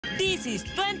This is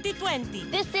 2020.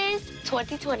 This is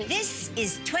 2020. This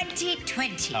is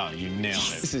 2020. Oh, you nailed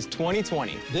it. This is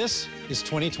 2020. This is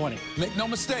 2020. Make no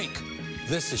mistake,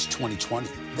 this is 2020.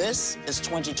 This is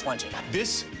 2020.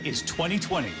 This is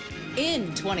 2020.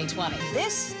 In 2020.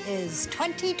 This is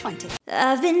 2020.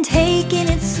 I've been taking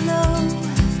it slow.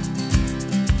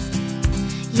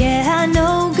 Yeah, I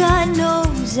know God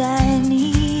knows I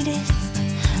need it.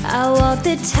 I walk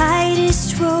the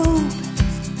tightest rope,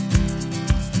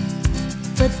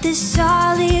 but this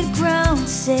solid ground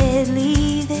said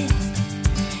leave it.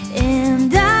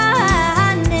 And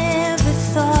I never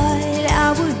thought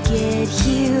I would get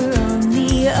here on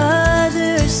the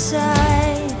other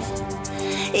side.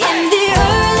 In the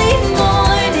early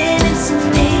morning, it's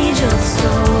an age-old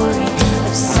story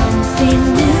of something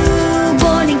new,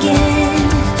 born again.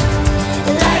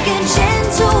 Like a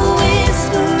gentle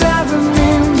whisper, I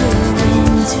remember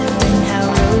winter and how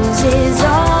roses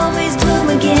always bloom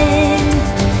again.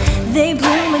 They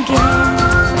bloom again.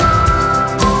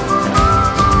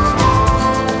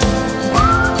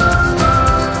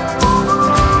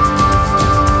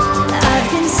 I've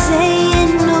been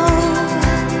saying no,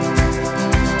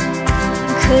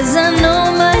 'cause I know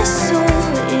my soul,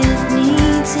 it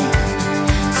needs it.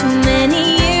 Too many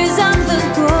years on the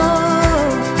go,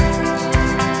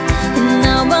 and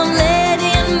now I'm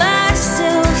letting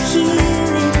myself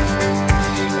heal it.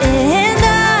 And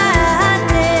I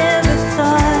never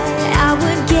thought I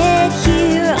would get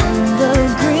here on the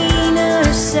greener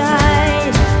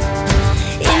side.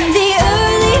 In the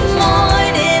early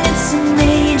morning, it's an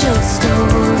age-old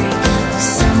story of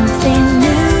something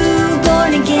new,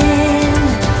 born again.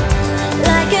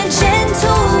 Like a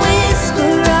gentle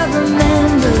whisper, I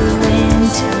remember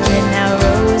winter and how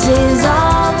roses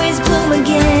always bloom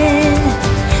again.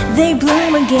 They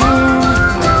bloom again.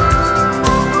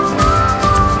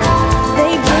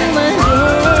 They bloom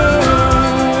again.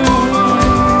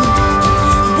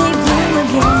 They bloom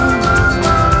again.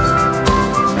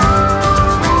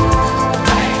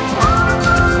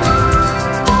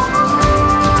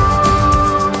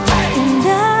 And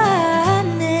I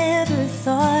never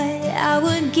thought I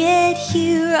would get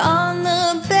here on the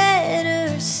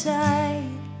better side.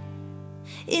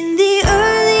 In the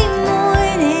early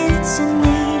morning, it's an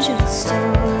age-old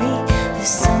story of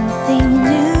something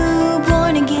new,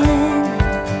 born again.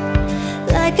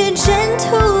 Like a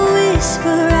gentle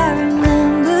whisper, I remember